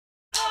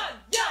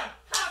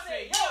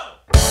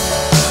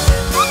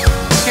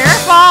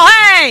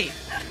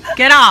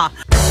Get off!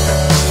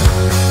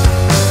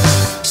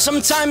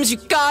 Sometimes you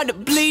gotta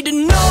bleed to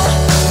know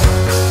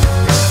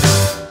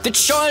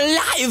that you're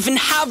alive and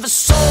have a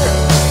soul.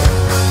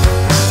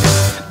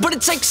 But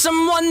it takes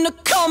someone to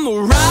come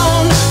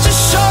around to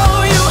show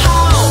you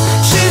how.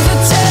 She's the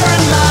tear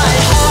in my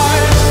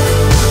heart.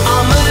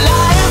 I'm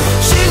alive.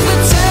 She's the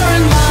tear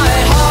in my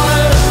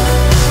heart.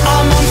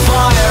 I'm on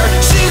fire.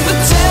 She's the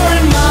tear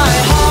in my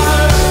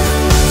heart.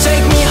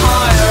 Take me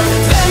higher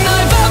than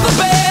I've ever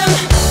been.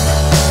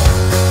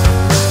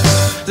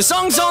 The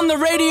songs on the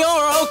radio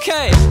are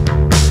okay,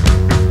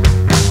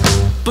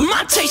 but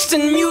my taste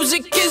in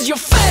music is your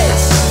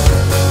face.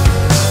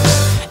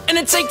 And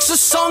it takes a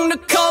song to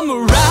come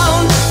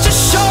around to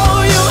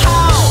show you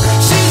how.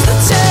 She's the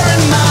tear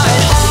in my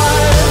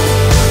heart.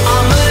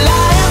 I'm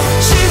alive.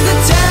 She's the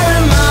tear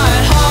in my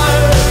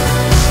heart.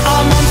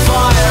 I'm on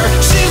fire.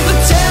 She's the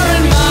tear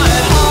in my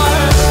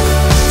heart.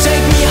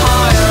 Take me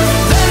higher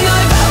than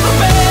I've ever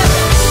been.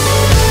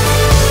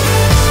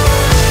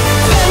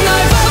 Than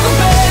I've ever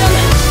been.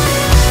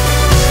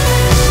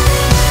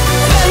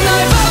 Than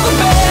I've ever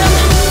been.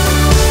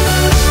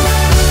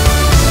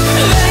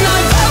 Than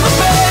I've ever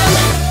been.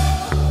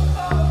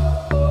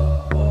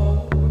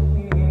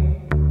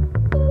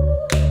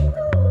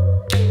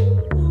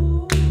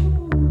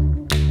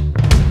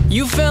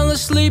 You fell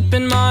asleep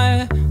in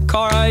my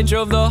car, I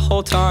drove the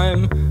whole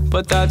time.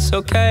 But that's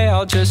okay,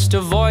 I'll just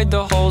avoid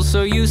the holes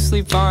so you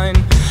sleep fine.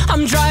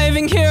 I'm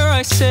driving, here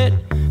I sit,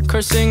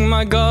 cursing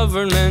my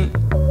government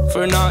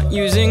for not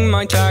using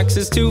my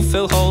taxes to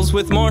fill holes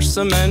with more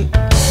cement.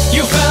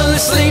 You fell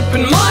asleep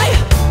in my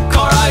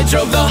car, I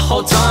drove the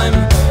whole time.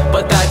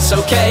 But that's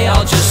okay,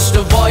 I'll just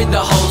avoid the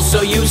holes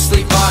so you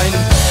sleep fine.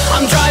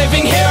 I'm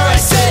driving, here I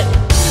sit,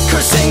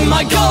 cursing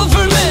my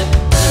government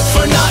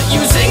for not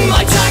using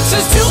my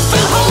taxes to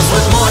fill holes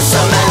with more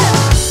cement.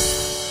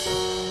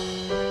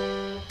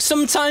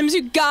 Sometimes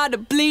you gotta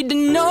bleed to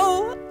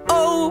know,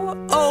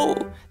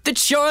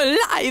 that you're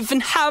alive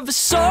and have a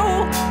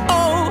soul.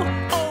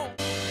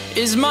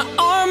 Is my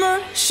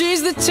armor,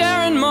 she's the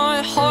tear in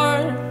my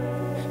heart.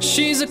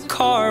 She's a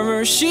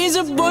carver, she's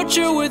a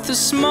butcher with a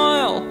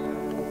smile.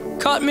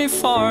 Cut me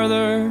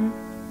farther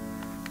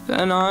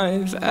than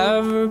I've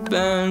ever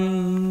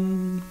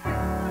been.